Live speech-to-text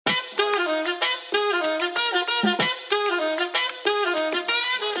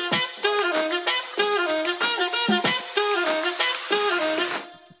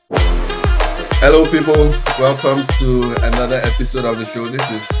Hello, people. Welcome to another episode of the show. This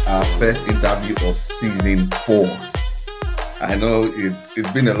is our first interview of season 4. I know it's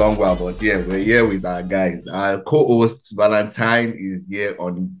been a long while, but yeah, we're here with our guys. Our co-host Valentine is here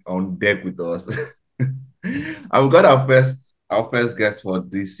on deck with us. And we got our first guest for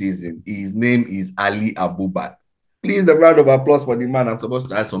this season. His name is Ali Abubakar. Please, a round of applause for the man. I'm supposed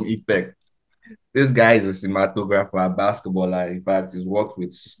to add some effect. This guy is a cinematographer, a basketballer. In fact, he's worked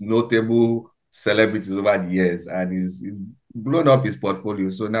with notable celebrities over the years and he's blown up his portfolio.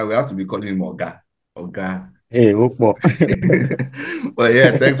 So now we have to be calling him Oga. Oga. Hey, Okpo. But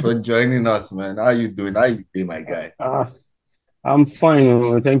yeah, thanks for joining us, man. How you doing? How you doing, my guy? Uh, I'm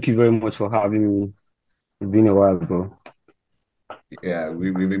fine. Thank you very much for having me. It's been a while, bro. Yeah,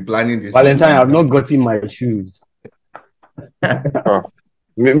 we've been planning this for a Valentine, long I've not time. gotten my shoes. Oh,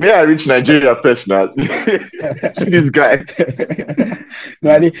 may I reach Nigeria first now? See this guy.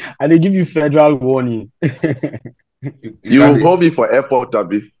 No, I did give you federal warning. You You can't will be hold me for airport,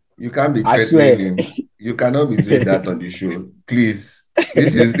 Abi. you can't be I threatening swear. him. You cannot be doing that on the show. Please.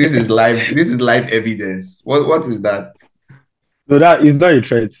 This is live evidence. What is that? No, that is not a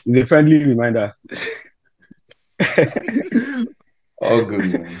threat. It's a friendly reminder. All good,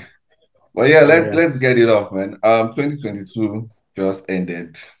 man. But yeah, let's Yeah, let's get it off, man. 2022 just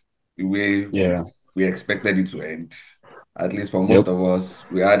ended the way yeah, we expected it to end. At least for most yep. of us,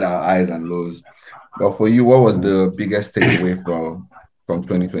 we had our highs and lows. But for you, what was the biggest takeaway from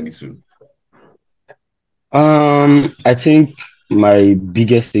 2022? I think my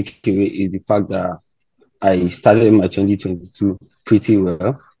biggest takeaway is the fact that I started my 2022 pretty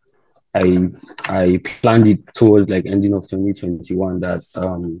well. I I planned it towards like ending of 2021 that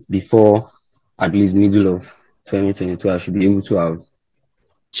before at least middle of 2022 I should be able to have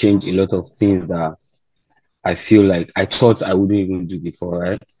changed a lot of things that I feel like I thought I wouldn't even do before,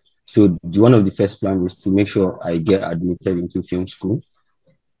 right? So one of the first plans was to make sure I get admitted into film school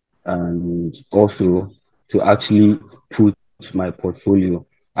and also to actually put my portfolio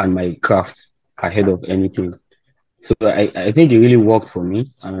and my craft ahead of anything. So I think it really worked for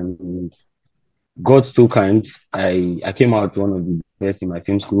me and God's too kind. I came out one of the best in my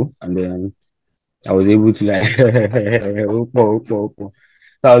film school, and then I was able to like so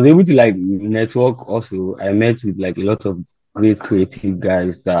I was able to like network also. I met with like a lot of great creative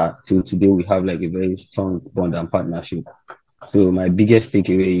guys that till today we have like a very strong bond and partnership. So my biggest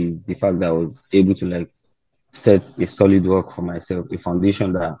takeaway is the fact that I was able to like set a solid work for myself, a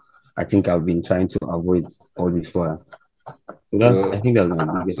foundation that I think I've been trying to avoid all this while. So I So, think that's my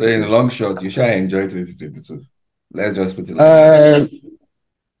biggest so in takeaway. long shot, you shall enjoy 2022. Let's just put it like that.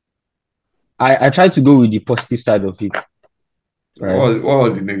 Uh, I try to go with the positive side of it, right? What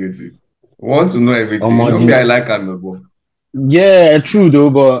was the negative? I want to know everything. You Um, know me, I the, like Amebo. yeah, true though,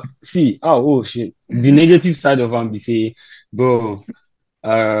 but see, oh shit, the negative side of am be say, bro,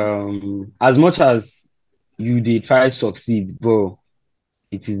 as much as you they try succeed, bro,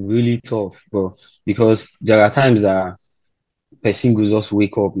 it is really tough, bro, because there are times that person go just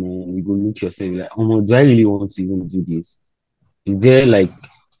wake up, man, you go look yourself like, oh, do I really want to even do this? Is there like,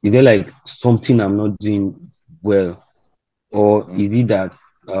 is there like something I'm not doing well, or is it that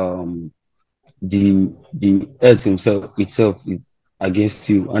um the earth himself itself is against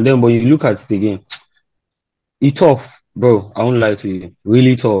you. And then when you look at it again, it's tough, bro. I won't lie to you.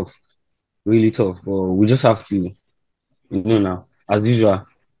 Really tough. Really tough. But we just have to, now, as usual,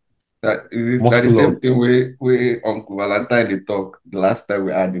 That the muscle same up, thing we Uncle Valentine they talk the last time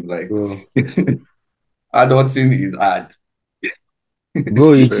we had him like bro. adulting is hard.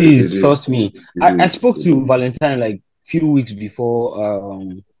 Bro, it It is, is. trust me. It I is. spoke It to is. Valentine like few weeks before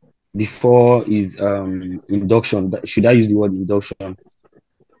his induction. Should I use the word induction?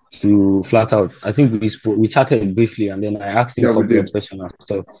 To flat out. I think we chatted briefly and then I asked him a Yeah, we couple of did. questions and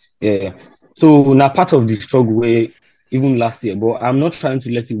stuff. Yeah. So now part of the struggle way even last year, but I'm not trying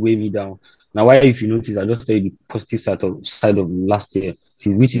to let it weigh me down. Now, why if you notice, I just tell you the positive side of last year,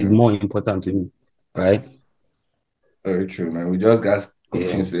 which is Yeah, more important to me. Right? very true, man. We just got to Yeah.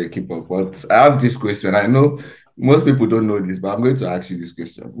 continue to keep up. But I have this question. I know most people don't know this, but I'm going to ask you this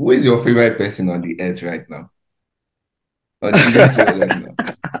question. Who is your favorite person on the earth right now? In this world right now?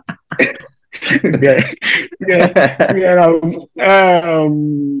 This guy, yeah,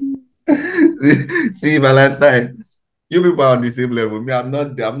 See, Valentine, you people are on the same level. Me, I'm not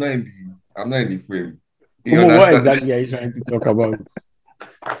in the frame. You what understand? exactly are you trying to talk about?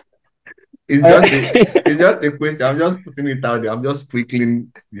 It's just a it's just a question. I'm just putting it out there. I'm just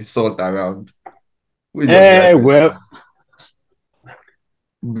sprinkling the salt around. Who is your favorite Well, person?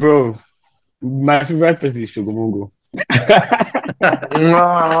 bro, my favorite person is Shogomongo.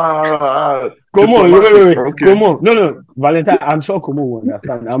 Come on, Diplomatic. wait. Okay. Come on. No. Valentine, I'm sure Como will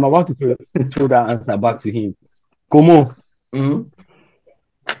understand. I'm about to throw that answer back to him. Como, Mm.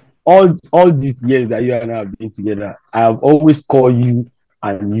 all these years that you and I have been together, I have always called you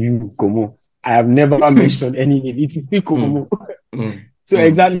and you, Como. I have never mentioned any name. It is still Mm. Como. Mm. So Mm.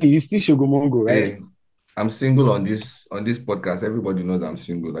 exactly, it's still Shogomongo, right? Hey, I'm single on this podcast. Everybody knows I'm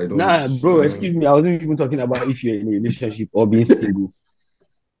single. I don't. Nah, bro, excuse me. I wasn't even talking about if you're in a relationship or being single.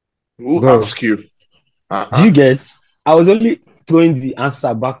 Who Bro, asked you? do you get? I was only throwing the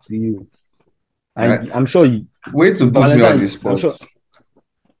answer back to you. Right. And I'm sure you, Way to put me on the Valentine, I'm spot. sure.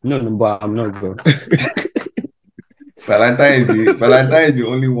 No, but I'm not, bro. Valentine is the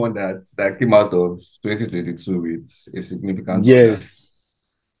only one that came out of 2022 with a significant other. Yes,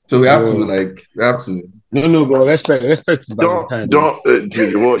 So bro. we have to. No, bro. Respect to Don't, Valentine, though. don't,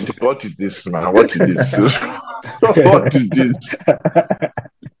 dude, what is this, man? What is this? What is this?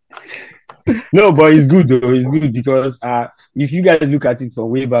 No, but it's good though. It's good because if you guys look at it from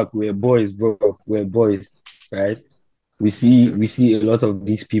way back, we're boys, bro. We're boys, right? We see a lot of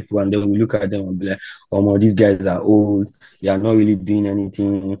these people, and then we look at them and be like, "Oh, my, these guys are old. They are not really doing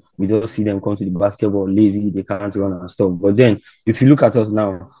anything. We don't see them come to the basketball lazy. They can't run and stuff." But then, if you look at us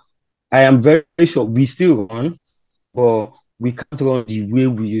now, I am very sure we still run, but we can't run the way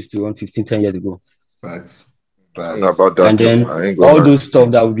we used to run 15, 10 years ago. Facts. I don't know Facts. about And that, though. then I ain't all gonna lie. those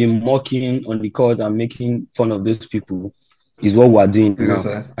stuff that we've been mocking on the court and making fun of those people is what we're doing See this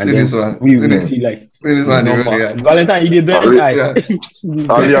now. one. And See this then one. we See will this. see like See this it's one. The real normal. guy. Valentine, you the best Ali, eye. Yeah.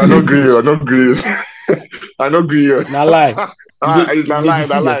 Ali, I don't agree. I don't agree. I don't agree. Now lie. It's You not dey lie, not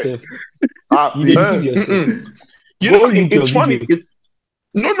deceive lie. yourself. You dey deceive yourself. You Go know, look your it's funny. video.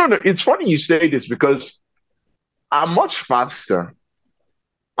 No. It's funny you say this because I'm much faster.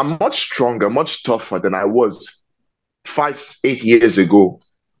 I'm much stronger, much tougher than I was 5, 8 years ago.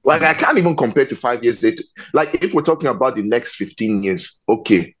 Like I can't even compare to 5 years later. Like if we're talking about the next 15 years,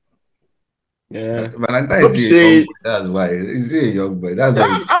 okay. Yeah. Valentine Don't is still a young say boy. That's why. He's still a young boy. That's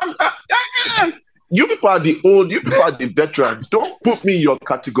why. you people are the old, you people are the veterans. Don't put me in your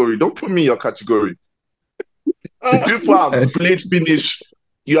category. Don't put me in your category. You people have played finish.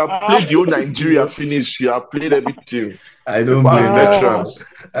 You have played the whole Nigeria finish. You have played everything. I don't People are blame you. veterans.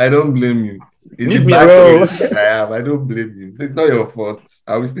 I don't blame you. It's the Leave me bad out of Bro. choices this. I have. I don't blame you. It's not your fault.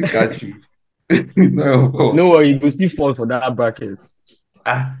 I will still catch you. It's not your fault. No worry, you will still fall for that bracket.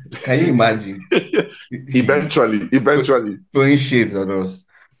 Can you imagine? Eventually. Throwing shades on us.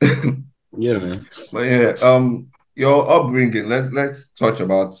 Yeah, man. But yeah, your upbringing. Let's touch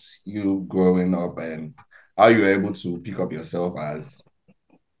about you growing up and how you were able to pick up yourself as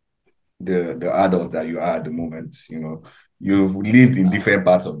the adult that you are at the moment. You've lived in different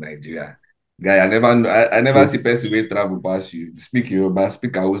parts of Nigeria. Guy, I never True. see person wey travel past you. Speak Yoruba,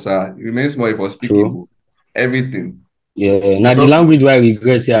 speak Hausa. It remains more if you speak True. Igbo. Everything. Yeah. So Now the talk to language why I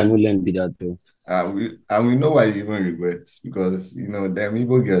regret here, I no learn be that though. we know why you even regret because them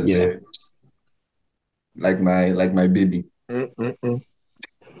Igbo girls Yeah. there like my baby. Mm-mm-mm.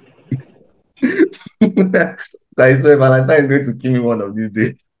 Like so Valentine is going to give me one of these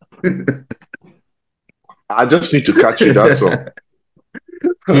days. I just need to catch you. That's all.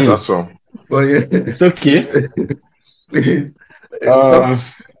 That's all. But yeah, It's okay. please, talk, Uh,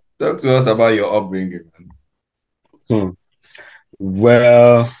 talk to us about your upbringing. hmm.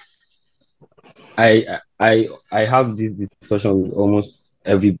 Well, I have this discussion with almost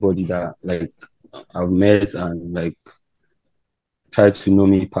everybody that like I've met and like try to know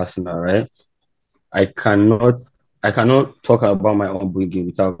me personal, right? I cannot I cannot talk about my upbringing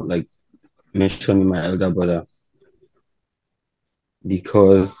without like mentioning my elder brother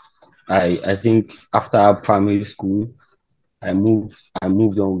because I think after primary school I moved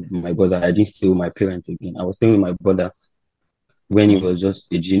on with my brother. I didn't stay with my parents again. I was staying with my brother when he Mm. was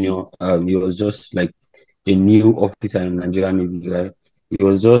just a junior. He was just like a new officer in Nigerian Navy, right? He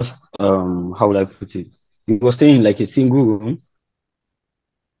was just how would I put it? He was staying in like a single room,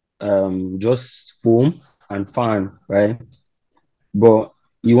 just foam and fan, right? But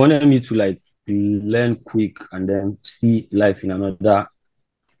he wanted me to like learn quick and then see life in another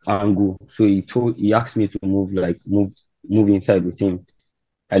angle. So he asked me to move inside with him.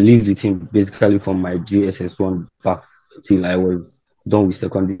 I lived with him basically from my JSS1 back till I was done with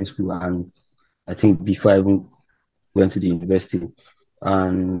secondary school, and I think before I even went to the university.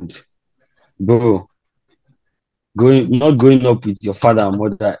 And bro, not growing up with your father and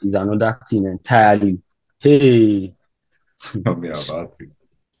mother is another thing entirely. Hey, Tell me about it.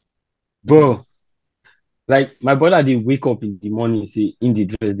 bro, like my brother, they wake up in the morning, say in the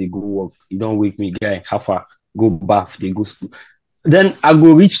dress, they go work. You don't wake me, guy. How far? go bath, they go school. Then I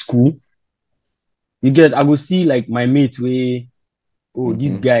go reach school, I go see like my mate where, oh,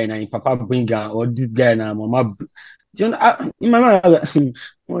 this Mm-hmm. guy na him papa bring am, or this guy na mama. You know, in my mind, I'm like,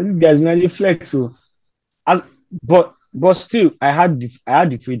 well, this guy's really flex. So, I, but still, I had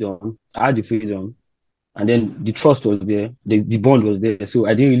the freedom. I had the freedom, and then the trust was there. The bond was there. So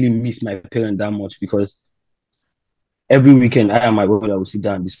I didn't really miss my parent that much because every weekend I and my brother would sit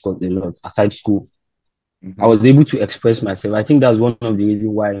down and discuss a lot aside school. I Mm-hmm. was able to express myself. I think that's one of the reasons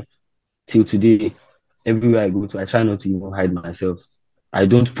why till today, everywhere I go to, I try not to even hide myself. I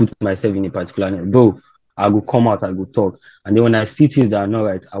don't put myself in a particular name. Though I will come out, I will talk. And then when I see things that are not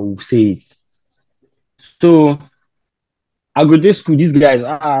right, I will say it. So I go to school, these guys,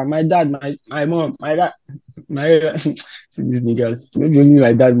 my dad, my mom, my dad, my see these niggas. Maybe only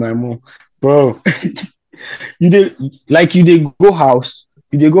my dad, my mom. Bro, you did like you they go house,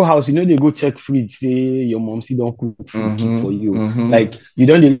 they go check fridge, say your mom see don't cook food, keep for Mm-hmm. you. Mm-hmm. Like you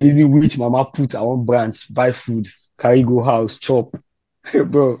don't dey reason which mama put our own branch, buy food, carry go house, chop.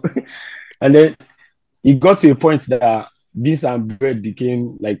 Bro. And then it got to a point that beans and bread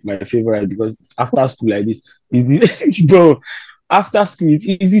became like my favorite because after school like this, bro, after school it's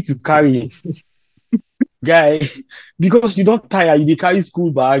easy to carry guy because you don't tire, you dey carry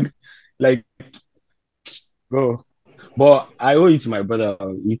school bag, like bro. But I owe it to my brother.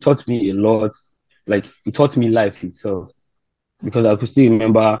 He taught me a lot. Like he taught me life itself because I could still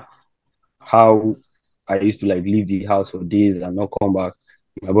remember how I used to like leave the house for days and not come back.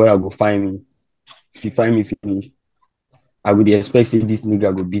 My brother go find me. If he find me finish, I would expect say this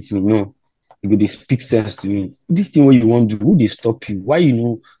nigga go beat me. No, he go dey speak sense to me. This thing what you want to do, who they stop you? Why you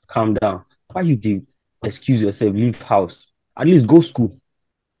no calm down? Why you dey excuse yourself, leave house? At least go school.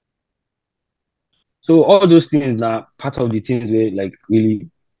 So all those things now part of the things where like really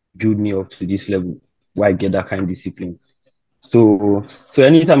build me up to this level where I get that kind of discipline. So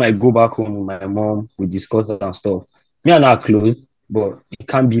anytime I go back home with my mom, we discuss and stuff. Me and her are close, but it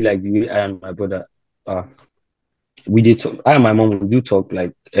can't be like the way I and my brother are. We did talk. I and my mom we do talk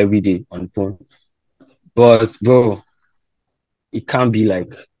like every day on the phone. But bro, it can't be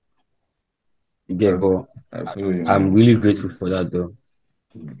like yeah, Yeah, but I feel you, I'm man. really grateful for that though.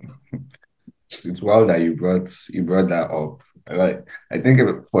 It's wild that you brought that up. Like I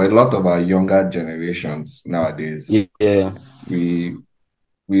think for a lot of our younger generations nowadays, Yeah, we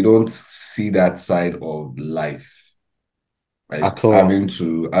we don't see that side of life, like at all. having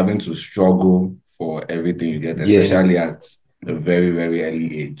to struggle for everything you get, Yeah, especially at a very, very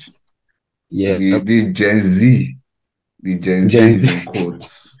early age. yeah. The Gen Z Gen is Z. in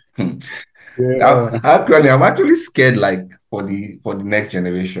quotes. Now, Yeah. actually, I'm actually scared, like for the next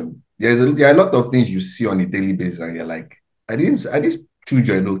generation. There are a lot of things you see on a daily basis, and you're like, are these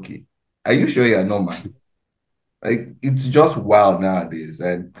children okay? Are you sure you're normal? Like, it's just wild nowadays,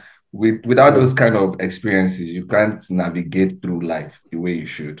 and without Yeah. those kind of experiences, you can't navigate through life the way you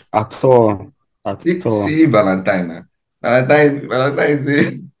should. At all. At all. See Valentine. Valentine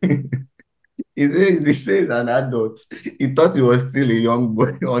says he says an adult. He thought he was still a young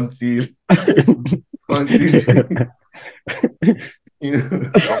boy until you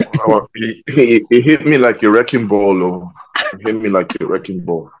know. He hit me like a wrecking ball. Oh. He hit me like a wrecking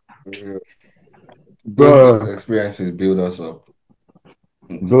ball. Those Bro, experiences build us up.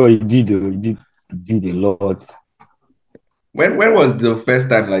 bro, he did a lot. When was the first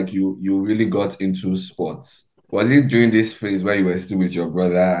time like you really got into sports? Was it during this phase where you were still with your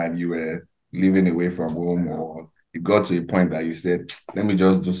brother and you were living away from home, or you got to a point that you said, let me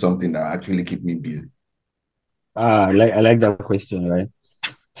just do something that actually keep me busy? I like that question, right?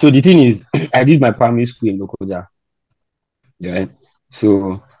 So the thing is, I did my primary school in Lokoja, right?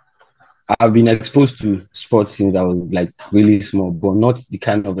 So I've been exposed to sports since I was like really small, but not the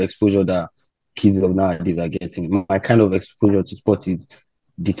kind of exposure that kids of nowadays are getting. My kind of exposure to sports is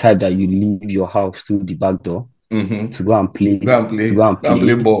the type that you leave your house through the back door Mm-hmm. to go and Go play, and to play, go and go and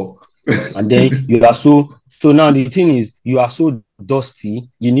play play. ball. And then you are so now the thing is you are so dusty,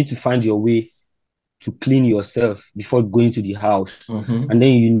 you need to find your way to clean yourself before going to the house. Mm-hmm. And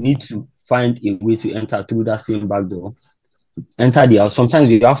then you need to find a way to enter through that same back door, enter the house.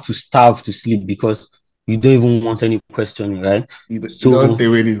 Sometimes you have to starve to sleep because you don't even want any questioning, right? You don't So,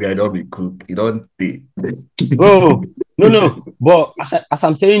 think where this guy don't be cook. You don't think. bro, no. But as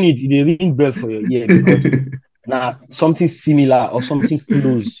I'm saying it, it ring bell for your ear because now something similar or something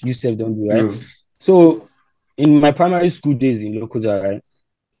close you said don't do, right? True. So in my primary school days in Lokoja, right,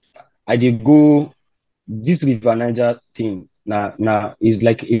 I did go this River Niger thing. Now is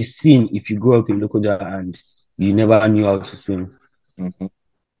like a sin if you grow up in Lokoja and you never knew how to swim. Mhm.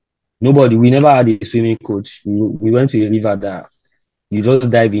 Nobody. We never had a swimming coach. We went to a river that you just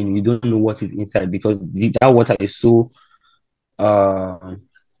dive in. You don't know what is inside because that water is so uh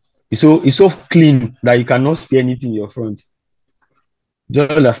it's so clean that you cannot see anything in your front. Do you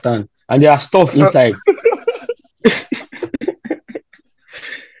understand? And there are stuff inside,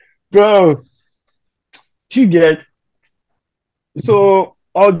 bro. You get so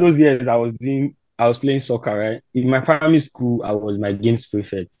all those years I was playing soccer, right? In my primary school, I was my games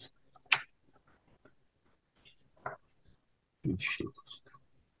prefect.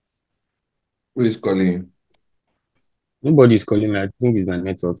 Who is calling you? Nobody is calling me. I think it's my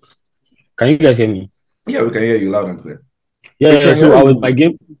network. Can you guys hear me? Yeah, we can hear you loud and clear. Yeah, We yeah. can So hear I was my you.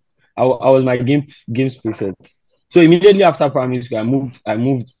 game. I was my games prefect. So immediately after primary school, I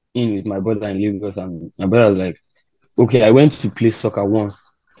moved in with my brother in Lagos, and my brother was like, "Okay, I went to play soccer once,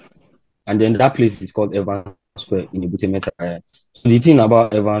 and then that place is called Evans Square in Ebute Metta. Right? So the thing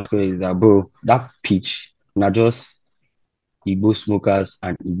about Evans Square is that, bro, that pitch, not just Igbo smokers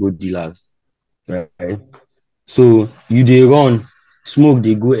and Igbo dealers, right? So you they run, smoke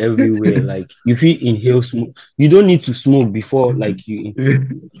they go everywhere. Like if you inhale smoke, you don't need to smoke before like you do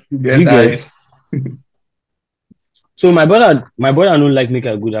Get you get. that. So my brother don't like make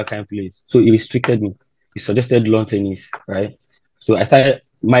I go that kind of place. So he restricted me. He suggested lawn tennis, right? So I started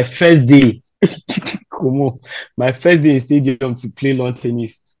my first day. Come on, my first day in stadium to play lawn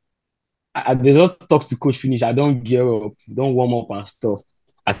tennis. They just talk to coach finish. I don't gear up, don't warm up and stuff.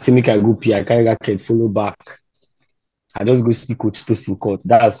 I say make I go pee, I carry racket, follow back. I just go see coach Tosin court.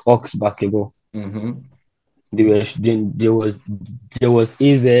 That's Ox basketball. Mm-hmm. Then there was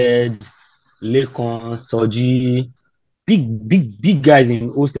AZ, Lekon, Soji, big guys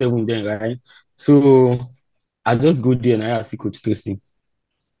in '07 then, right? So I just go there and I see Coach Tosin.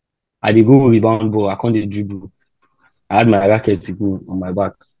 I did go rebound ball, I can't dribble. I had my racket to go on my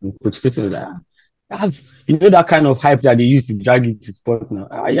back. And Coach Tosin was like, you know that kind of hype that they used to drag you to sport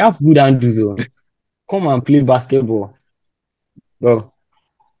now. You have good handles, oh. Come and play basketball. Bro,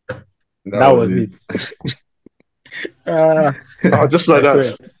 That that was was it. it. Uh, Oh, just like I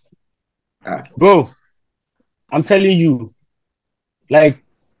that. swear. Ah, Bro, I'm telling you, like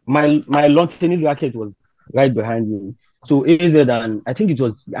my lawn tennis racket was right behind me. So AZ and I think it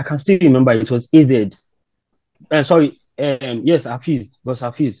was I can still remember it was AZ. Sorry, yes, Hafiz was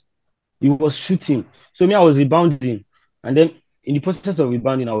Hafiz. He was shooting. So me, I was rebounding, and then in the process of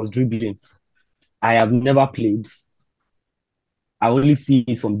rebounding, I was dribbling. I have never played. I only see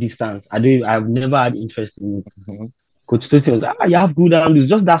it from distance. I've never had interest in it. mhm. Coach Tosi was you have good handles,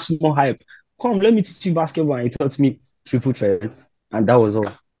 just that small hype. Come, let me teach you basketball. And he taught me triple threat, and that was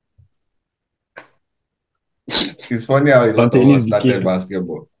all. It's funny how a Lawn lot of tennis us started became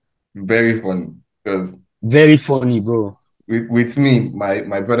basketball. Very funny. Because very funny, bro. with me,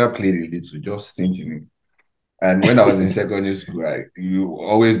 my brother played a little, just thinking. And when I was in secondary school, you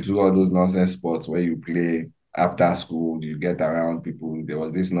always do all those nonsense sports where you play after school, you get around people. There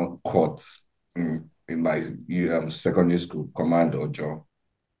was this not court in my secondary school, command or job.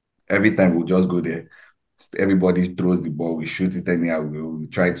 Every time we just go there, everybody throws the ball, we shoot it anyhow, we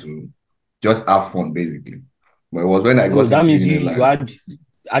try to just have fun basically. But it was when I Oh, got that into means you Unilag. had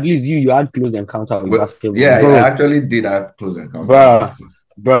at least you had close encounter with Well, basketball, yeah, I bro, actually did have close encounter with bruh, it.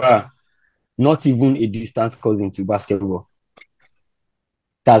 bruh. Not even a distance cousin to basketball.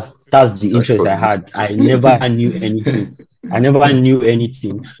 That's the Like interest I cousins. had. I never knew anything. I never knew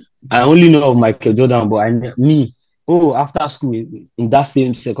anything. I only know of Michael Jordan, but me. Oh, after school in that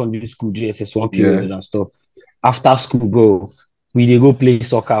same secondary school GSS1 Yeah. period and stuff. After school, bro, we dey go play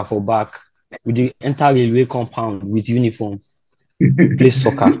soccer for back. We dey enter railway compound with uniform, play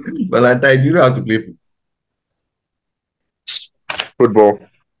soccer. But I do you know how to play football? Football.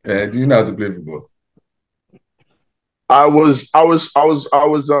 Do you know how to play football? I was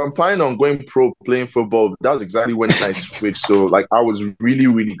planning on going pro playing football. That was exactly when I switched. So like I was really,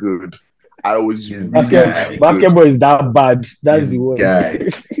 really good. I was This really, guy, really good. Basketball is that bad. That's this the word. guy.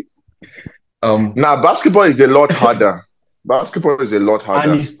 Um, Now basketball is a lot harder. Basketball is a lot And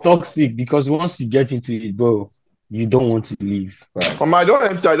harder. it's toxic because once you get into it, bro, you don't want to leave. I facts. don't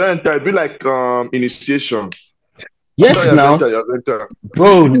enter. It'd be like initiation. After Yes, you have now, entered, you have entered.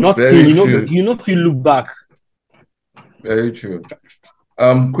 bro, nothing. Very true. You know, if you look back, Very true.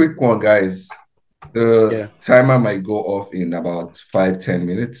 Quick one, guys. The yeah, timer might go off in about 5-10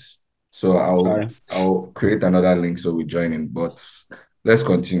 minutes. So all I'll right, I'll create another link so we join in. But let's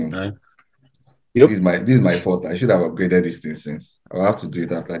continue. all right. Yep. This is my fault. I should have upgraded this thing since. I'll have to do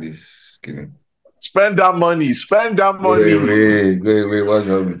it after this. Kidding. Spend that money. Spend that Wait, money. wait, wait, wait. What's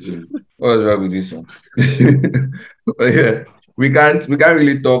wrong with you? What's wrong with this one? But yeah. we can't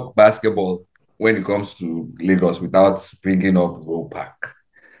really talk basketball when it comes to Lagos without bringing up Roe Park.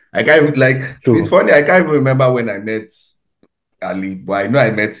 I can't even, like, it's True. funny, I can't even remember when I met Ali, but I know I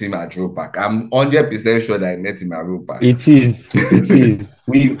met him at Roe Park. I'm 100% sure that I met him at Roe Park. It is. It is.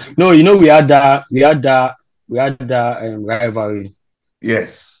 We no, we had that rivalry.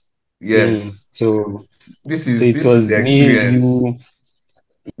 Yes, yes. So This so is it this is the was me, experience. you,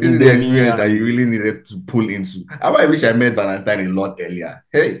 This is the Indomie, experience that you and really needed to pull into. How I wish I met Valentine a lot earlier.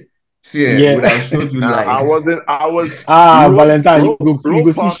 Hey, see, would yeah. have showed you Nah, I live. wasn't. I was Valentine, you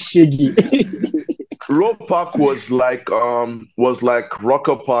go see Park. Shaggy. Roe Park was like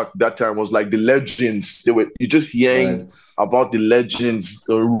Rocker Park that time was like the legends. They were you just hearing Right. about the legends,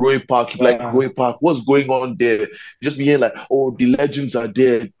 Roy Park, like Uh, Roy Park, what's going on there? You just be hearing like, oh, the legends are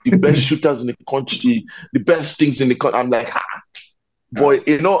there, the best shooters in the country, the best things in the country. I'm like, ah, boy,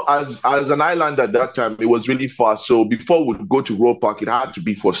 Ah, as an islander at that time, it was really fast. So before we would go to Roe Park, it had to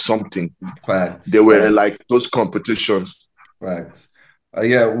be for something. There facts, were like facts. those competitions. Right.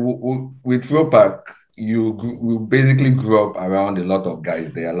 Yeah, with Tropak, we basically grew up around a lot of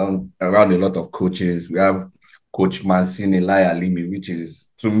guys there, around a lot of coaches. We have Coach Mancini Alimi, which is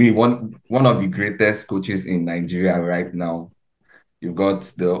to me one of the greatest coaches in Nigeria right now. You've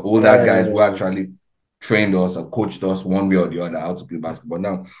got the older guys who uh, actually trained us or coached us one way or the other how to play basketball.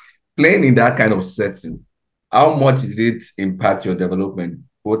 Now, playing in that kind of setting, how much did it impact your development,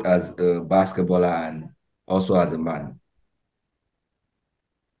 both as a basketballer and also as a man?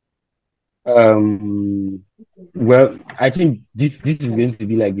 um, well, I think this is going to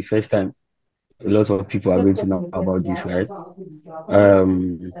be like the first time a lot of people are going to know about this, right?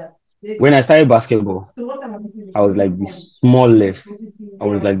 Um, when I started basketball, I was like the smallest. I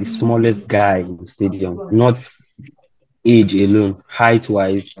was like the smallest guy in the stadium. Not age alone, height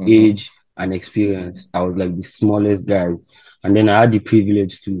wise, Mm-hmm. age and experience. I was like the smallest guy. And then I had the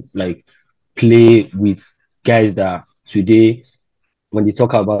privilege to like play with guys that today, when they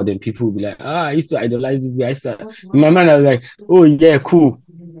talk about them, people will be like, I used to idolize this guy. In my mind, I was like, oh yeah, cool,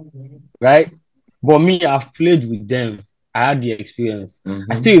 right? But me, I've played with them. I had the experience.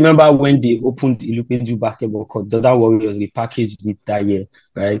 I still Mm-hmm. remember when they opened Ilupeju basketball court, the other Warriors repackaged it that year,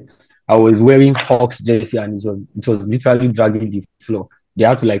 right? I was wearing Hawks jersey and it was literally dragging the floor. They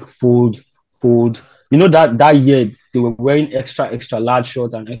had to like fold. You know that year they were wearing extra large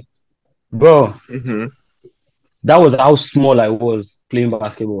shorts and bro, Hmm. that was how small I was playing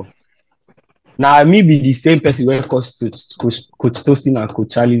basketball. Now me be the same person when coach to Coach Tosin and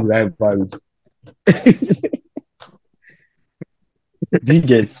Coach Charlie's rivalry. Do you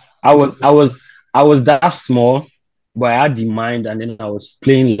get? I was that small, but I had the mind, and then I was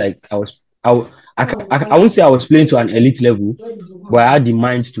playing like I won't say I was playing to an elite level, but I had the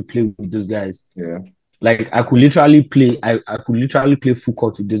mind to play with those guys. Yeah. Like I could literally play, I could literally play full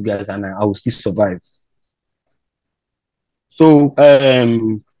court with those guys, and I would still survive. So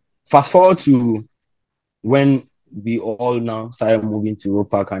fast forward to when we all now started moving to Road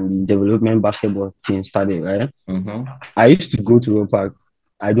Park and the development basketball team started, right? Mm-hmm. I used to go to Road Park.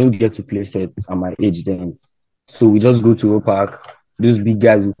 I don't get to play set at my age then. So we just go to Road Park. Those big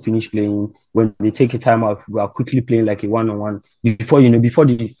guys will finish playing. When they take a time out, we are quickly playing like a one-on-one. Before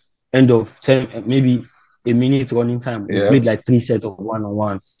the end of 10, maybe a minute running time, we Yeah. played like three sets of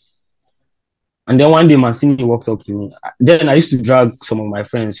one-on-one. And then one day Mancini walked up to me. Then I used to drag some of my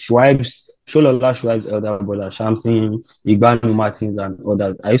friends, Schweibs, Sholola Schweib's elder brother, Shamsin, Igbanu Martins, and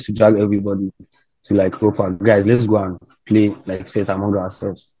others. I used to drag everybody to like Road Park. Guys, let's go and play like set among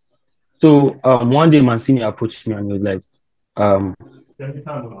ourselves. So one day Mancini approached me and he was like, um,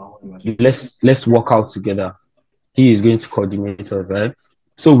 let's work out together. He is going to coordinate us, right?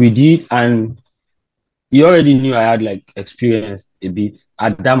 So we did, and he already knew I had like experience a bit.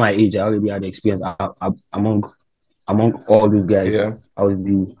 At that my age, I already had experience among all those guys. Yeah. I was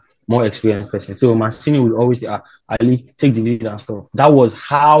the more experienced person. So Mancini would always say, Ali, take the lead and stuff. That was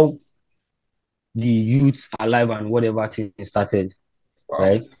how the youth alive and whatever thing started, Wow.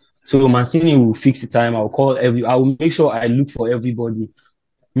 right? So Mancini will fix the time. I will make sure I look for everybody,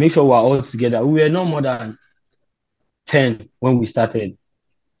 make sure we're all together. We were no more than 10 when we started,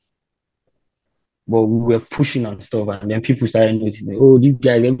 but we were pushing and stuff. And then people started noticing, oh, these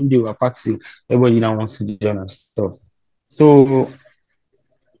guys, every day we're practicing, everybody now wants to join and stuff. So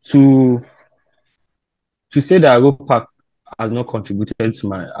to say that Rope Park has not contributed to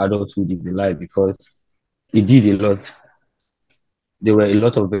my adulthood is a lie because it did a lot. There were a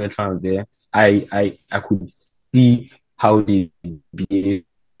lot of veterans there. I could see how they behave.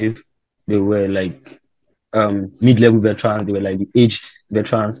 They were like mid-level veterans, they were like the aged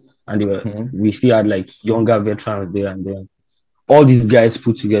veterans, and Mm-hmm. we still had like younger veterans there and then. all these guys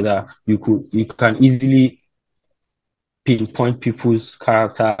put together, you can easily pinpoint people's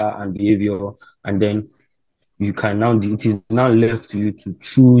character and behavior, and then you can now it is now left to you to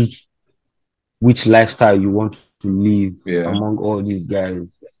choose which lifestyle you want to live Yeah. among all these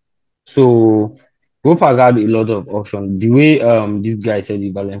guys. So Gopak had a lot of options. The way this guy said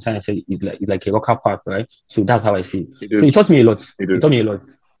it, Valentine said it's like a rocker park, right? So that's how I see it. It So it is. taught me a lot. It It is. taught me a lot.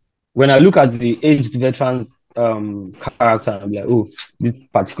 When I look at the aged veteran character, I'm like, oh, this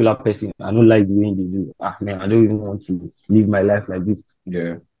particular person, I don't like the way they do. Ah man, I don't even want to live my life like this.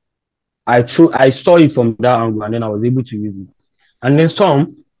 Yeah. I saw it from that angle, and then I was able to use it. And then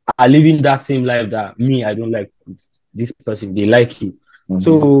some are living that same life that me, I don't like this person, they like it.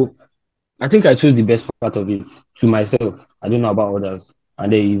 So I think I chose the best part of it to myself. I don't know about others.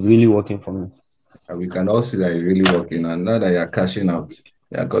 And then it's really working for me. And we can all see that you're really working, and now that you're cashing out,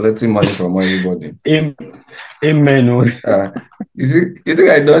 you're collecting money from everybody. Amen. Uh, you see, you think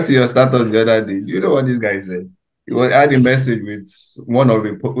I don't see your status the other day? Do you know what this guy said? He was had a message with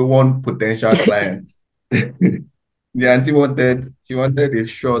one potential client. The auntie wanted a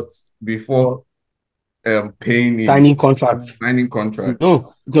shot before paying him, Signing contract. signing contract.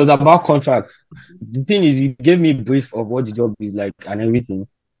 No, it was about contracts. The thing is, you gave me a brief of what the job is like and everything.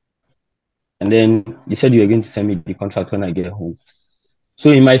 And then you said you were going to send me the contract when I get home. So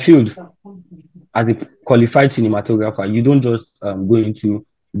in my field, as a qualified cinematographer, you don't just go into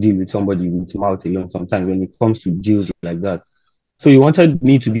deal with somebody with mouth alone sometimes when it comes to deals like that. So you wanted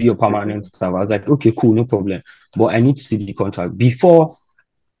me to be your permanent staff. I was like, okay, cool, no problem. But I need to see the contract before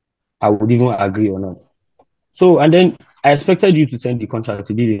I would even agree or not. So, and then I expected you to send the contract.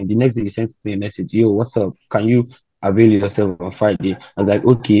 You didn't. The next day, you sent me a message. Yo, what's up? Can you avail yourself on Friday? I was like,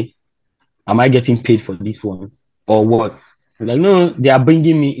 okay, am I getting paid for this one or what? Like, no, they are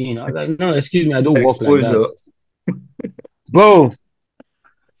bringing me in. I was like, no, excuse me, I don't work like that. Exposure. Bro,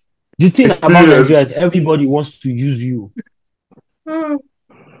 the thing about Nigeria Experience. is everybody wants to use you. Oh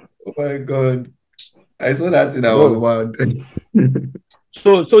my God. I saw that and I was Bro. wild.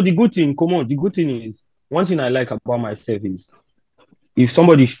 So the good thing, come on, the good thing is, one thing I like about myself is if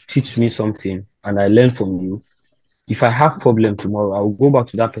somebody teach me something and I learn from you, if I have problem tomorrow, I'll go back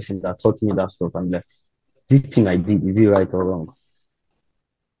to that person that taught me that stuff and be like, this thing I did, is it right or wrong?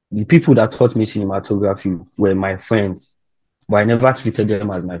 The people that taught me cinematography were my friends, but I never treated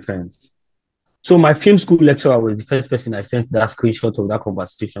them as my friends. So my film school lecturer was the first person I sent that screenshot of that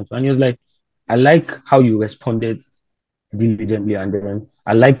conversation to. And he was like, I like how you responded diligently, and then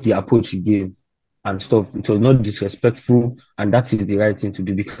I like the approach you gave and stuff. It was not disrespectful, and that is the right thing to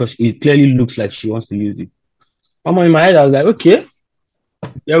do because it clearly looks like she wants to use it. In my head, I was like, okay,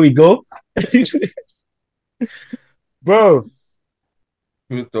 here we go. Bro.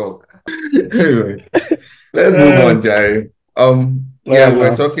 Good talk. Anyway, let's move on, Jerry. Yeah,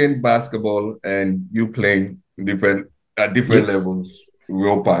 we're talking basketball and you playing at different levels,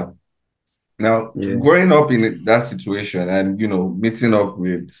 real part. Now, growing up in that situation and meeting up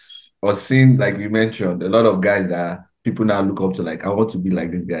with or seeing, like you mentioned, a lot of guys that people now look up to, like, I want to be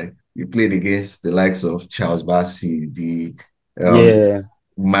like this guy. You played against the likes of Charles Bassey, the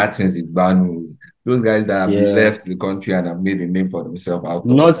Martins Ibanez, those guys that have left the country and have made a name for themselves out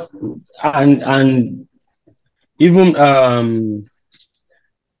of. And even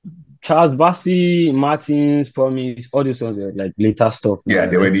Charles Bassey, Martins, Promise, all these ones were like later stuff. Yeah,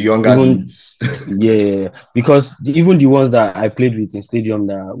 they were the younger dudes. Because even the ones that I played with in stadium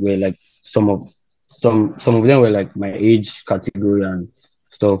that were like some of them were like my age category and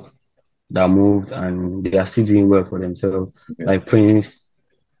stuff that moved and they are still doing well for themselves. Like Prince.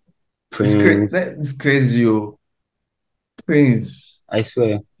 It's crazy, Prince. I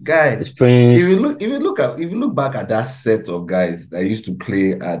swear. Guy, it's Prince. If you look back at that set of guys that used to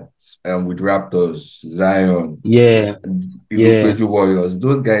play at with Raptors, Zion, Ilupeju Warriors,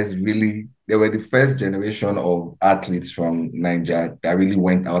 those guys really, they were the first generation of athletes from Nigeria that really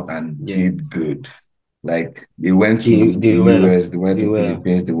went out and did good. Like they went to the US, they went to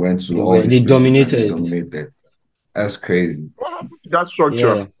Philippines, they went to all these places. They dominated. That's crazy. What happened to that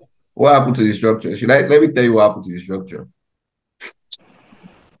structure? What happened to the structure? Let me tell you what happened to the structure.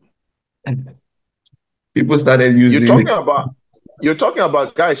 People started using. You're talking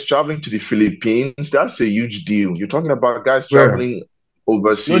about guys traveling to the Philippines. That's a huge deal. You're talking about guys traveling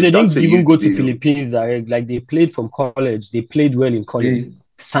overseas. No, they didn't even go to Philippines direct. Like they played from college. They played well in college.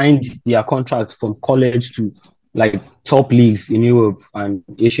 Signed their contract from college to like top leagues in Europe and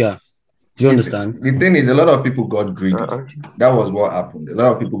Asia. Do you understand? The thing is, a lot of people got greedy. That was what happened. A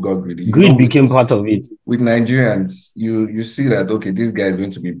lot of people got greedy. Greed became part of it. With Nigerians, you see that, okay, this guy is going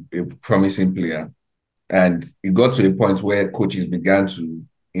to be a promising player. And it got to a point where coaches began to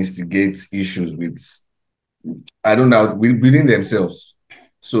instigate issues with, I don't know, within themselves.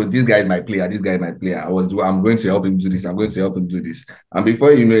 So this guy is my player, this guy is my player. I'm going to help him do this, I'm going to help him do this. And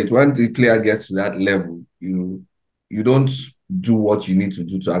before you know it, when the player gets to that level, you don't do what you need to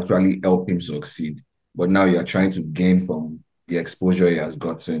do to actually help him succeed. But now you're trying to gain from the exposure he has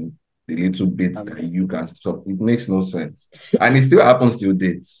gotten, the little bits that you can stop. It makes no sense. And it still happens till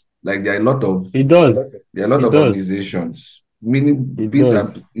date. Like there are a lot of It does. organizations, meaning bits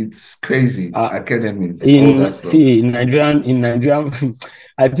and it's crazy. Academies, all that stuff. In Nigerian,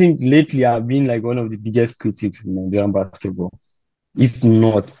 I think lately I've been like one of the biggest critics in Nigerian basketball. If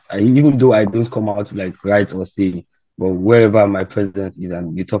not, even though I don't come out to like write or say, but wherever my presence is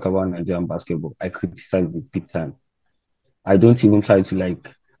and you talk about Nigerian basketball, I criticize it big time. I don't even try to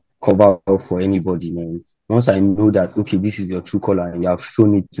like cover up for anybody, man. Once I know that, okay, this is your true color and you have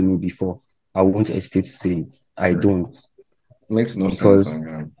shown it to me before, I won't hesitate to say it. I don't. Makes no sense.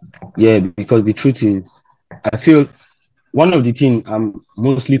 Yeah, because the truth is, I feel one of the things I'm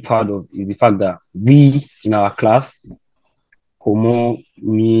mostly proud of is the fact that we in our class, Komo,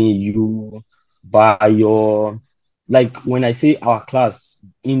 me, you, Bayo, like when I say our class,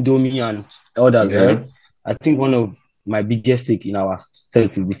 Indomie and others, right? I think one of my biggest take in our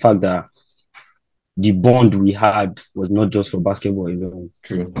set is the fact that the bond we had was not just for basketball alone.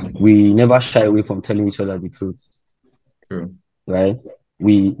 True. We never shy away from telling each other the truth. True. Right?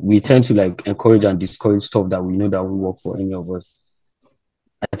 We tend to like encourage and discourage stuff that we know that will work for any of us.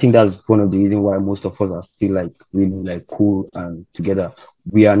 I think that's one of the reasons why most of us are still like really like cool and together.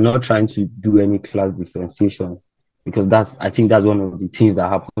 We are not trying to do any class differentiation because I think that's one of the things that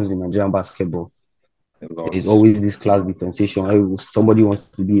happens in Nigerian basketball. There's always this class differentiation. Somebody wants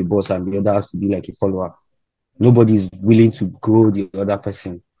to be a boss and the other has to be like a follower. Nobody's willing to grow the other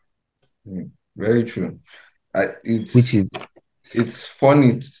person. Very true. It's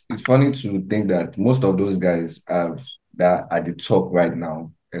funny. It's funny to think that most of those guys that at the top right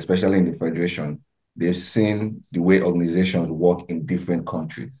now, especially in the federation, they've seen the way organizations work in different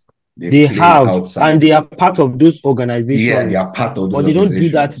countries. They have, outside. And they are part of those organizations. Yeah, they are part of those. But they don't do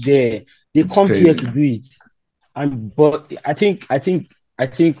that there. They come here to do it. But I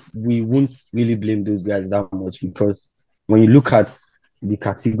think we won't really blame those guys that much because when you look at the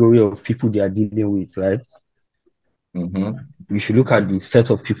category of people they are dealing with, right? You should look at the set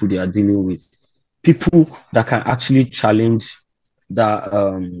of people they are dealing with. People that can actually challenge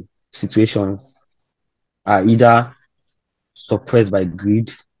that situation are either suppressed by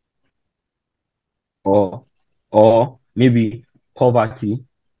greed or maybe poverty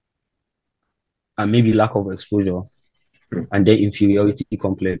and maybe lack of exposure. True. And then inferiority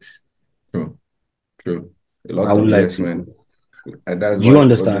complex. True. A lot of yes men. And that's what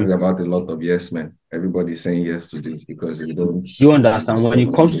brings about a lot of yes men. Everybody's saying yes to this because they don't. You understand? When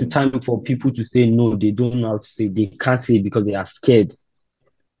it comes to time for people to say no, they don't know how to say. They can't say because they are scared.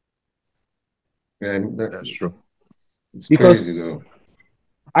 Yeah, that's true. It's because crazy, though.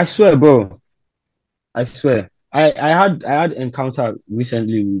 I swear, bro. I swear. I had encounter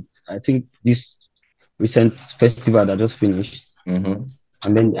recently with I think this recent festival that just finished. And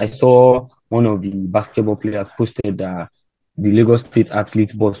then I saw one of the basketball players posted that the Lagos State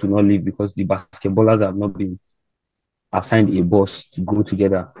athlete bus will not leave because the basketballers have not been assigned a bus to go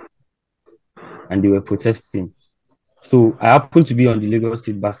together. And they were protesting. So I happened to be on the Lagos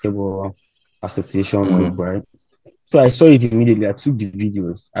State Basketball Association group, right? So I saw it immediately. I took the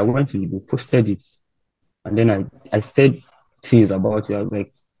videos. I went to it, posted it. And then I said things about it. I was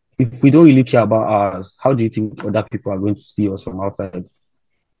like, if we don't really care about ours, how do you think other people are going to see us from outside?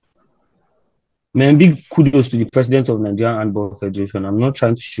 Man, big kudos to the president of Nigerian Handball Federation. I'm not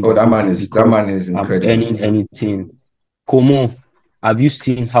trying to sugarcoat that man is incredible. I'm earning anything. Como, have you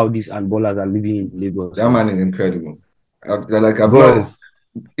seen how these handballers are living in Lagos? That man is incredible.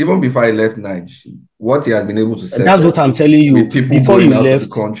 Even before I left Nigeria, what he has been able to set. That's what I'm telling you. People before you left the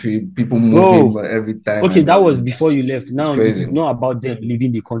country, people moving every time. Okay, that was before you left. Now it's not about them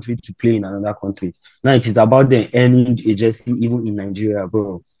leaving the country to play in another country. Now it is about them earning a jersey even in Nigeria,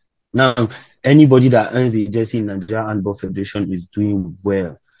 bro. Now anybody that earns a jersey in Nigeria Handball Federation is doing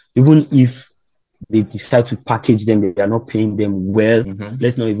well. Even if they decide to package them, they are not paying them well.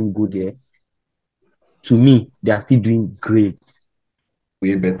 Let's not even go there. To me, they are still doing great.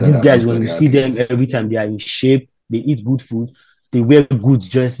 Way better. These guys, when you see them every time, they are in shape, they eat good food, they wear good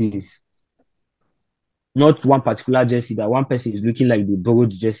jerseys. Not one particular jersey that one person is looking like they borrowed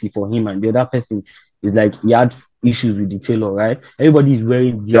jersey for him and the other person is like he had issues with the tailor, right? Everybody is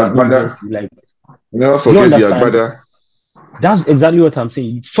wearing the jersey. Like, never forget the Agbada. That's exactly what I'm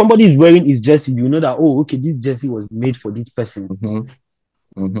saying. Somebody is wearing his jersey, you know that, oh, okay, this jersey was made for this person.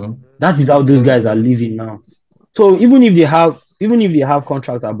 Mm-hmm. Mm-hmm. That is how those guys are living now. So even if they have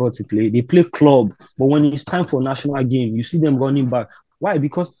contract abroad to play, they play club. But when it's time for national game, you see them running back. Why?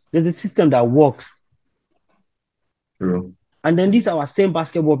 Because there's a system that works. True. And then these our same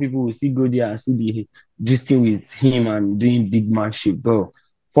basketball people will still go there and still be drifting with him and doing big man shit, bro.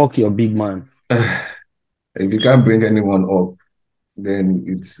 Fuck your big man. If you can't bring anyone up, then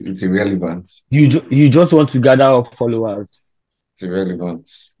it's irrelevant. You just want to gather up followers. It's irrelevant,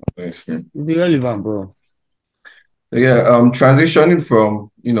 honestly. It's irrelevant, bro. Yeah, transitioning from,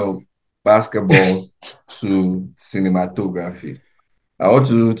 basketball to cinematography. I want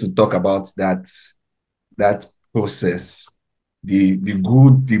to talk about that process, the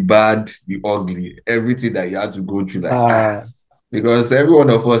good, the bad, the ugly, everything that you had to go through, Uh because every one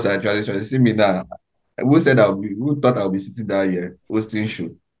of us are transition. You see me now. Who thought I'll be sitting down here hosting show?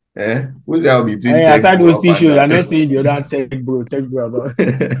 Eh? Who said I'll be doing I tech tried go those up and tissues. down? I'm not saying the other tech bro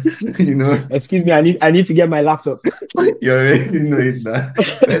about. you know, Excuse me, I need to get my laptop. you already know it now.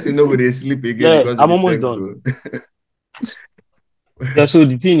 Person nobody sleep again Yeah, because of I'm the almost tech done. bro. Yeah, so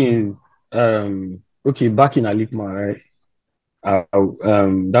the thing is, okay, back in Alipma, right?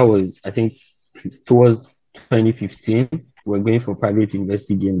 That was I think towards 2015. We're going for private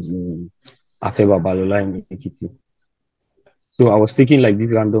university games in Afeba Balola in Ekiti. So I was taking like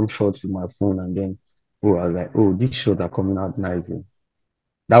these random shots with my phone, and then I was like, oh, these shots are coming out nice.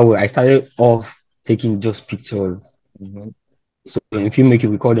 That way, I started off taking just pictures. Mhm. So in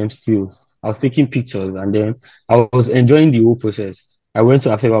filmmaking, we call them stills. I was taking pictures, and then I was enjoying the whole process. I went to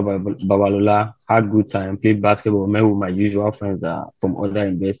Afeba Babalola, had good time, played basketball, met with my usual friends that are from other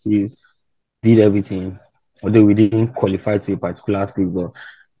universities, did everything. Although we didn't qualify to a particular stage, but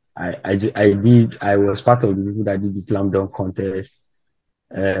I was part of the people that did the slam dunk contest.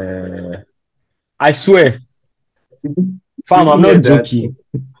 Uh, I swear, fam, I'm People hear not that. joking.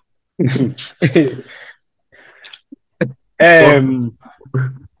 For, um,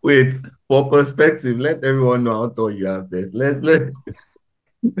 wait, for perspective, let everyone know how tall you are first. Let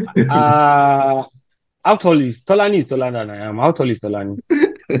uh, how tall is Tolani? Is taller than I am. How tall is Tolani?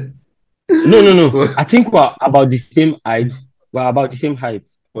 No. I think we're about the same height. We're about the same height.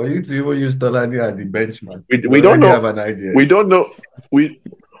 For you to even use Tolani as the benchmark, you We don't already have know. an idea. We don't know. We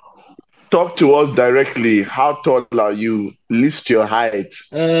talk to us directly. How tall are you? List your height.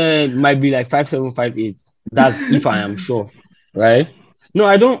 Might be like 5'7", 5'8". That's if I am sure, right? No,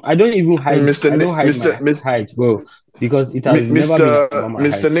 I don't even hide. Mr. I don't hide my height, bro, because it has never been about my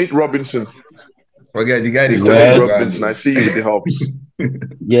height. Mr. Nate Robinson. Forget the guy they Mr. call Nate for Well, Robinson. I ground. see you with the hops.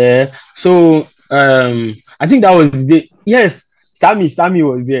 yeah. So I think that was the yes. Sammy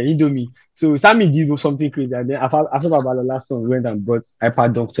was there. Indomie. So Sammy did something crazy, and then after about the last one, we went and brought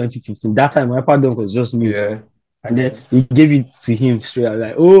iPad Dunk 2015. That time iPad Dunk was just new. Yeah. And then he gave it to him straight. I was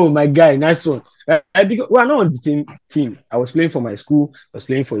like, oh my guy, nice one. Because we're not on the same team. I was playing for my school, I was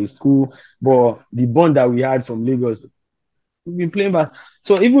playing for his school, but the bond that we had from Lagos, we've been playing back.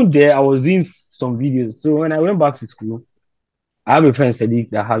 So even there, I was doing some videos. So when I went back to school, I have a friend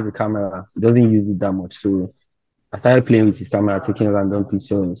Sadiq that has a camera. He doesn't use it that much. So I started playing with his camera, taking random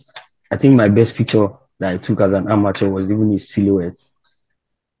pictures. I think my best picture that I took as an amateur was even his silhouette,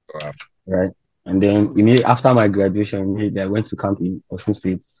 Wow. right? And then immediately after my graduation, immediately I went to camp in Osun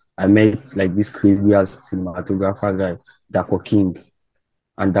State. I met like this crazy ass cinematographer guy, Dapo King.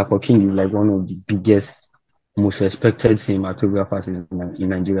 And Dapo King is like one of the biggest, most respected cinematographers in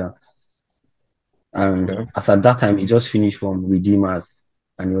Nigeria. And Okay. as at that time, he just finished from Redeemers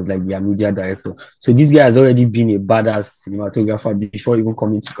and he was like their media director. So this guy has already been a badass cinematographer before even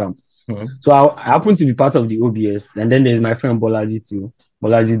coming to camp. Mhm. So I happen to be part of the OBS. And then there's my friend Bolaji too.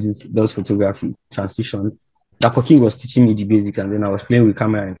 Bolaji does photography, transition. Dapo King was teaching me the basics, and then I was playing with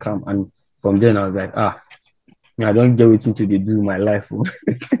camera and cam. And from then I was like, I don't get waiting to do my life.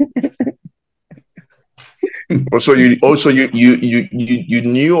 You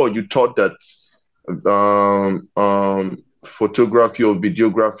knew or you thought that photography or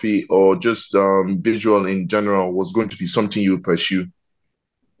videography or just visual in general was going to be something you would pursue.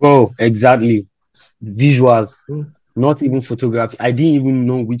 Bro, exactly. Visuals, not even photography. I didn't even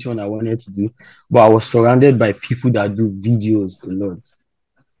know which one I wanted to do, but I was surrounded by people that do videos a lot.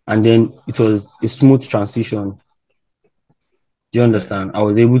 And then it was a smooth transition. Do you Yeah. understand? I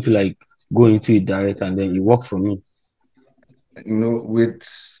was able to like go into it direct, and then it worked for me. With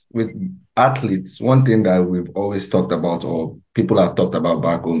with athletes, one thing that we've always talked about, or people have talked about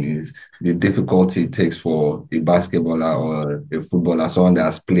back home, is the difficulty it takes for a basketballer or a footballer, someone that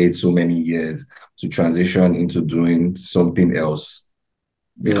has played so many years, to transition into doing something else,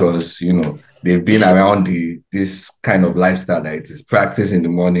 Yeah. because they've been around this kind of lifestyle that it is practice in the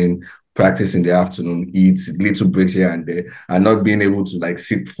morning, practice in the afternoon, eat little breaks here and there, and not being able to like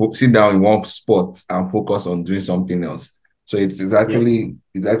sit down in one spot and focus on doing something else. So it's Yep.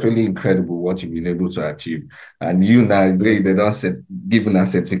 actually incredible what you've been able to achieve. And you now, they don't given a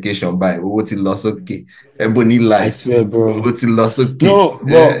certification by what lost okay, ebony I life, swear, bro. what lost okay. No,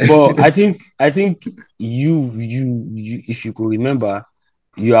 Yeah. but I think you if you could remember,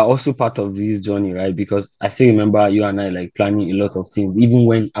 you are also part of this journey, right? Because I still remember you and I like planning a lot of things, even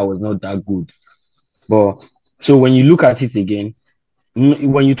when I was not that good. But so when you look at it again,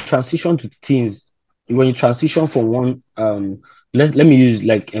 when you transition to things, when you transition from one let me use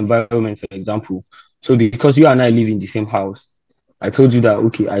like environment for example. So because you and I live in the same house, I told you that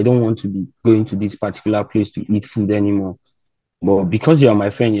okay, I don't want to be going to this particular place to eat food anymore. But because you're my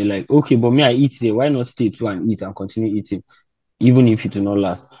friend, you're like, okay, but me, I eat there. Why not stay too and eat and continue eating, even if it will not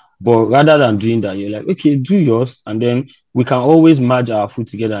last? But rather than doing that, you're like, okay, do yours, and then we can always merge our food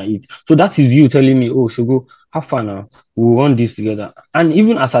together and eat. So that is you telling me, oh, Shogo, have fun now. We'll run this together. And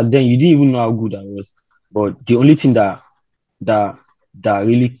even as at then, you didn't even know how good I was. But the only thing that that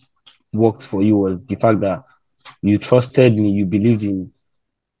really worked for you was the fact that you trusted me, you believed in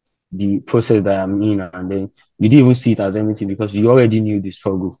the process that I'm in, and then you didn't even see it as anything because you already knew the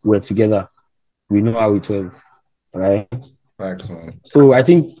struggle. We're together, we know how it was, right? Facts, man. So I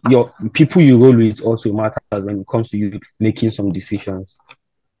think your people you roll with also matters when it comes to you making some decisions.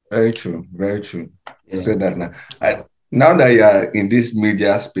 Very true. Very true. You Yeah, said that now. Now that you are in this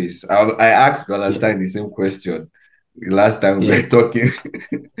media space, I asked yeah, Valentine the same question the last time we yeah, were talking.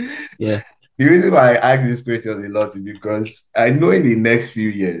 yeah, The reason why I ask these questions a lot is because I know in the next few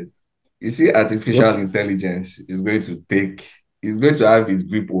years, you see, yep, artificial intelligence is going to have its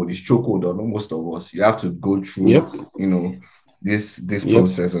grip on its chokehold on most of us. You have to go yep, through, this yep,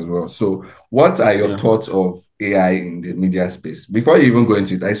 process as well. So, what are your yeah, thoughts of AI in the media space? Before you even go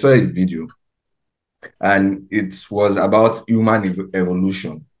into it, I saw a video and it was about human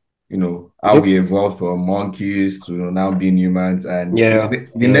evolution. How yep, we evolved from monkeys to now being humans, and yeah, the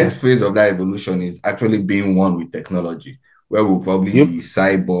yeah, next phase of that evolution is actually being one with technology, where we'll probably yep, be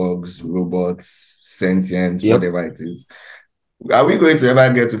cyborgs, robots, sentience, yep. whatever it is. Are we going to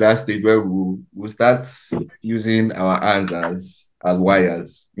ever get to that stage where we'll start using our hands as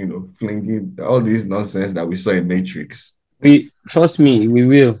wires, flinging all this nonsense that we saw in Matrix? We trust me, we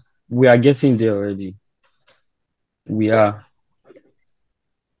will. We are getting there already. We are.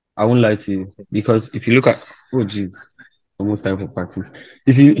 I won't lie to you because if you look at, oh geez, almost time for practice.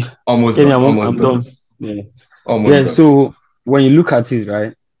 If you, Almost Kenny, done, almost I'm done, done. Yeah, almost yeah. done. So when you look at it,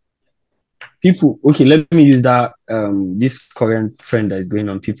 right, people. Okay, let me use that this current trend that is going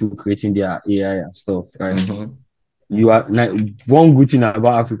on. People creating their AI and stuff, right? Mm-hmm. You are now one good thing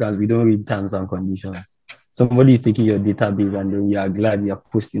about Africans, we don't read terms and conditions. Somebody is taking your database and then you are glad you are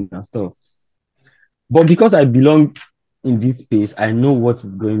posting and stuff. But because I belong in this space, I know what is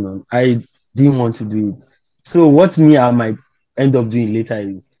going on. I didn't want to do it. So what me I might end up doing later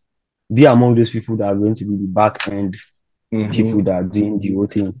is be among those people that are going to be the back end people Mm-hmm. that are doing the whole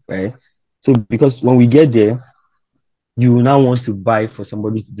thing, right? So because when we get there, you will now want to buy for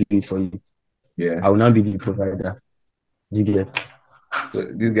somebody to do it for you. Yeah. I will not be the provider. You get, So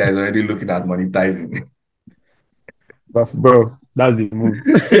this guy is already looking at monetizing. but bro, that's the move.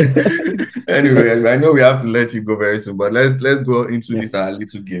 Anyway, I know we have to let you go very soon, but let's go into Yeah, this our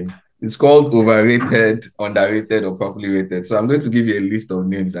little game. It's called overrated, underrated, or properly rated. So I'm going to give you a list of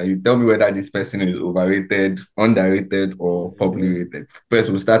names and you tell me whether this person is overrated, underrated, or properly rated. First,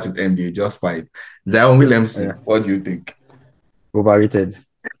 we'll start with NBA, just five. Zion yeah. Williamson, what do you think? Overrated.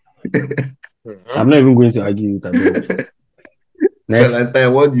 I'm not even going to argue with a beg. Next,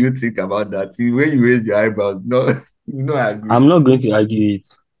 Valentine, what do you think about that? See, when you raise your eyebrows, no, I agree. I'm not going to argue it.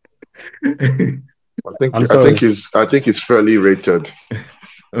 I think I'm I think sorry. he's I think he's fairly rated.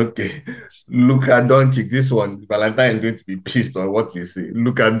 Okay. Luka Doncic. This one, Valentine is going to be pissed on what you say.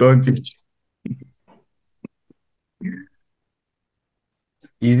 Luka Doncic.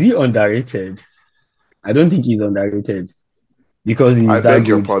 Is he underrated? I don't think he's underrated because I he's that beg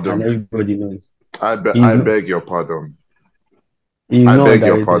your good and pardon. everybody knows. I He's not, beg your pardon. he's I not beg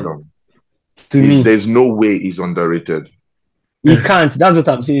your underrated. pardon. To He's me, There's no way he's underrated. he can't. That's what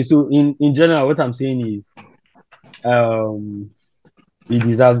I'm saying. So in general, what I'm saying is um he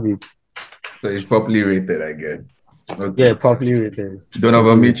deserves it. So he's properly rated, I guess. Okay. Yeah, properly rated.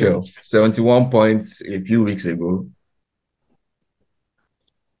 Donovan Properly rated. Mitchell, 71 points a few weeks ago.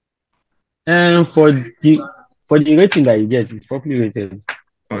 And for the rating that you get, it's properly rated.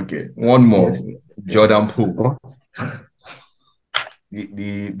 Okay. One more. Yes. Jordan Poole. Oh,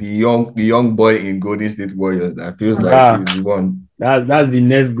 The young boy in Golden State Warriors that feels like ah, he's the one. that's the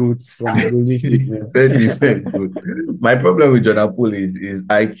next goat from Golden State, man. Very good. My problem with Jordan Poole is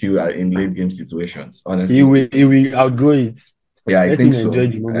IQ in late game situations, He honestly will he speaking. will outgrow it. Yeah, I Let think him enjoy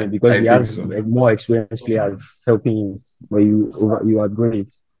so. the I, moment because I he think has so. more experienced players helping him. But you outgrow it.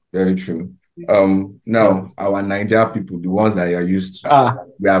 Very true. Yeah. Now our Niger people, the ones that you are used to, Ah,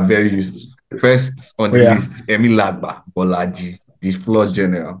 we are very used to. First on oh the yeah. list, Emi Lagba, Bolaji, the floor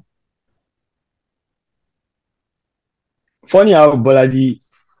general. Funny how Bolaji,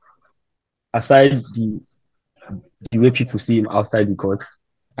 aside the way people see him outside the court,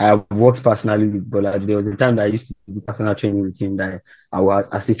 I have worked personally with Bolaji. There was a time that I used to do personal training with him that I would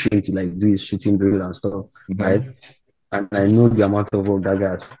assist him to like do his shooting drill and stuff, right? Mhm. And I know the amount of work that guy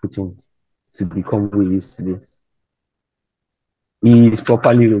has put in to become who he is today. He is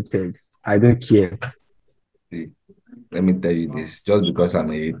properly rated. I don't care. See, let me tell you this: just because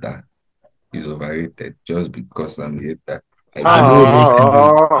I'm a hater, is overrated. Just because I'm a hater, I I don't know care. rate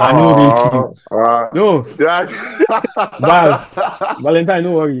you. I know rate you. No, yeah. Baz, Valentine,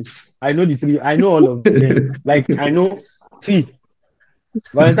 no worry. I know the three. I know all of them. Like I know. See,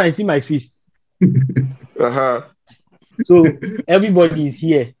 Valentine, see my fist. Uh-huh. So everybody is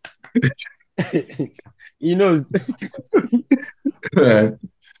here. He knows.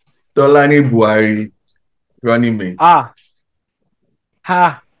 Tolani Buhari, running mate. Ah,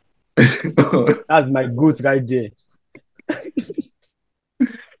 ha. That's my goat right there.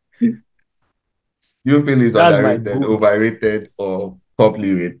 You feel he's That's my underrated, goat. overrated, or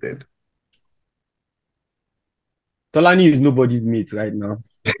properly rated? Tolani is nobody's mate right now.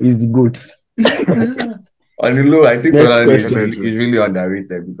 He's the goat. On the low, I think Next Tolani question. is really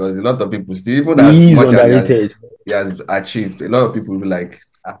underrated because a lot of people still, even as He is much as underrated. he has achieved, a lot of people will be like,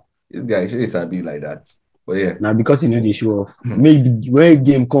 this guy should be like that. But yeah. Now because you know they show off. Make the when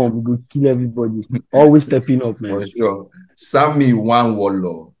game come, we go kill everybody. Always stepping up, For man. sure. Sammy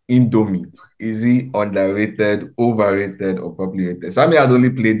Wanwolo, Indomie. Is he underrated, overrated, or properly rated? Sammy has only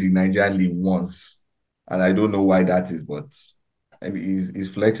played the Nigerian League once, and I don't know why that is, but maybe he's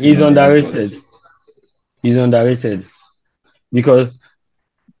flexing He's on the records. underrated. He's underrated because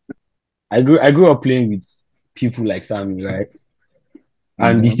I grew up playing with people like Sammy, right?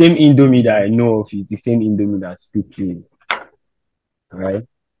 And the Mhm. same Indomie that I know of is the same Indomie that still plays, right?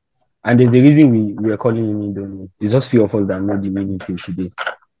 And there's the reason we are calling him Indomie. It's just few of us that know the meaning till today,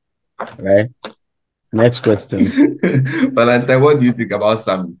 right? Next question. Valentine, what do you think about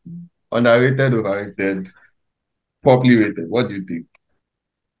Sammy? Underrated, overrated, properly rated? What do you think?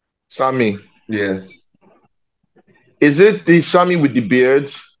 Sammy. Yes. Is it the Sammy with the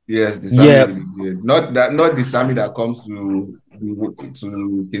beards? Yes, the Sammy Yeah, with the beard. Not the Sammy that comes to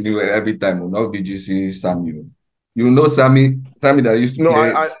Kinu every time, not VGC Sammy. You know Sammy that used to No,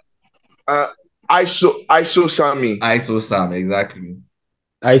 play uh, I saw Sammy. ISO Sam, exactly.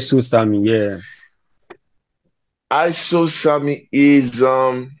 I saw Sammy. Yeah. I saw Sammy is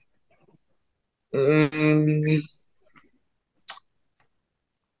mm,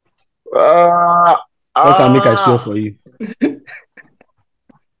 uh, What can make I swear uh for you?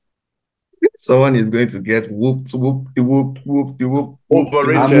 Someone is going to get whooped, whooped, whooped, whooped, whooped, whooped, whooped.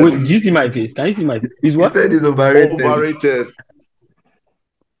 overrated. Do you see my face? Can you see my face? Is He what? said he's overrated. Overrated.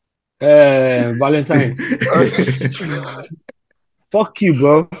 Valentine. Man, Fuck you,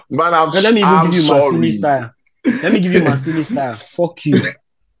 bro. I'm Now, let me even I'm give you Mancini sorry. style. Let me give you Mancini style. Fuck you.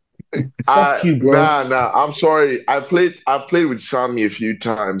 Fuck you, bro. Nah, I'm sorry. I played with Sammy a few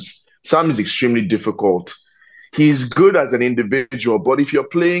times. Sam is extremely difficult. He's good as an individual, but if you're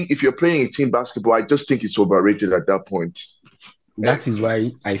playing a team basketball, I just think it's overrated at that point. That is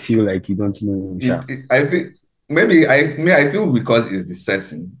why I feel like you don't know him, Sha. I feel I feel because it's the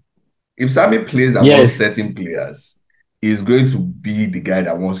setting. If Sammy plays amongst Yes, certain players, he's going to be the guy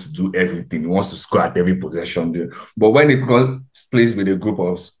that wants to do everything. He wants to score at every possession. But when plays with a group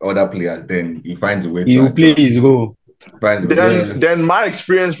of other players, then he finds a way he to will play his adjust. role. Finds a way to Then, Yeah. adjust. then my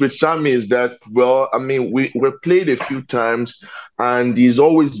experience with Sammy is that, well, I mean, we played a few times, and he's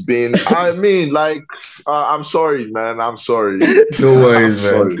always been. I mean, like, I'm sorry, man. I'm sorry. No I'm worries,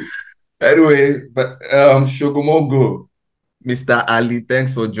 man. sorry. Anyway, but Shogomogo, Mr. Ali,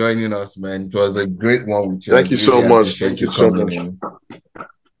 thanks for joining us, man. It was a great one with you. I Thank you so really much. appreciate Thank you you so coming much. in.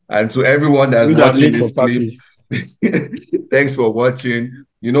 And to everyone that's You that I'm watching late for this clip, practice. thanks for watching.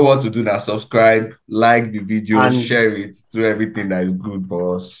 You know what to do now. Subscribe, like the video, And share it, do everything that is good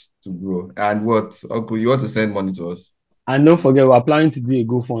for us to grow. And what, Uncle, you want to send money to us? and don't forget, we're planning to do a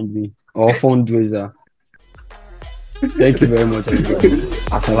GoFundMe or fundraiser. Thank you very much, everybody.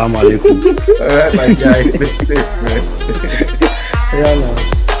 Assalamu alaikum. All right, my guy. Stay safe, man. Yeah, no.